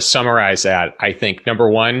if I'm going to summarize that, I think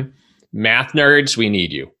number 1, math nerds, we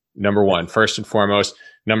need you. Number 1, first and foremost.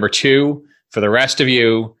 Number 2, for the rest of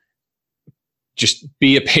you, just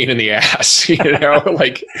be a pain in the ass,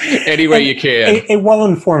 like any way you can. A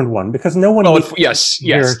well-informed one, because no one. Yes,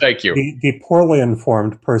 thank you. The poorly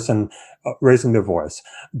informed person raising their voice,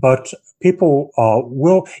 but people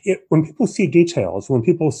when people see details, when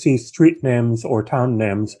people see street names or town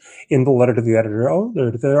names in the letter to the editor,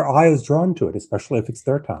 their eye is drawn to it, especially if it's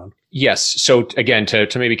their town. Yes. So again, to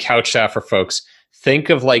maybe couch that for folks, think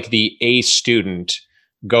of like the A student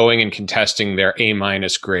going and contesting their A-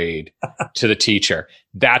 grade to the teacher.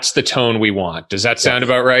 That's the tone we want. Does that sound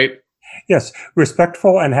about right? Yes.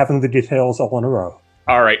 Respectful and having the details all in a row.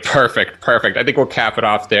 All right. Perfect. I think we'll cap it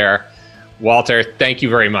off there. Walter, thank you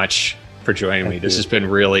very much for joining me. This has been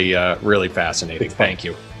really, really fascinating. Thank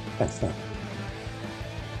you. Thanks, man.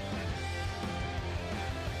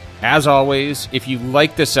 As always, if you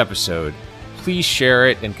like this episode, please share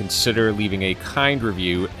it and consider leaving a kind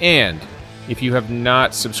review. And if you have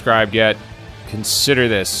not subscribed yet, consider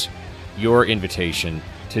this your invitation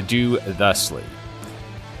to do thusly.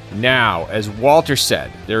 Now, as Walter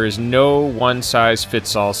said, there is no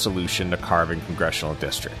one-size-fits-all solution to carving congressional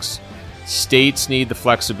districts. States need the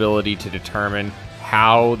flexibility to determine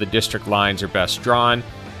how the district lines are best drawn,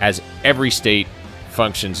 as every state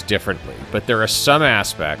functions differently. But there are some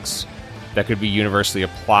aspects that could be universally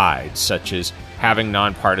applied, such as having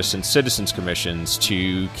nonpartisan citizens commissions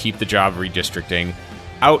to keep the job of redistricting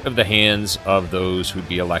out of the hands of those who'd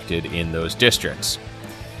be elected in those districts.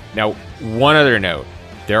 Now, one other note,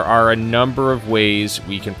 there are a number of ways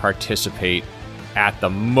we can participate at the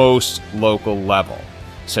most local level,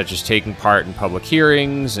 such as taking part in public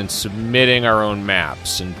hearings and submitting our own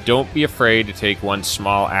maps. And don't be afraid to take one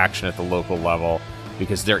small action at the local level,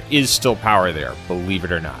 because there is still power there, believe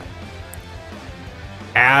it or not.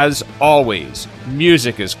 As always,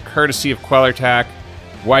 music is courtesy of Quellertac.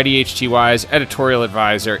 YDHTY's editorial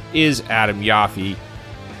advisor is Adam Yaffe.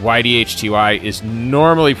 YDHTY is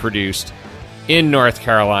normally produced in North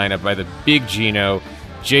Carolina by the Big Gino,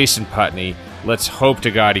 Jason Putney. Let's hope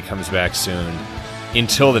to God he comes back soon.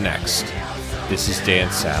 Until the next, this is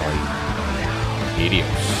Dan Sally.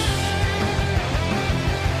 Adios.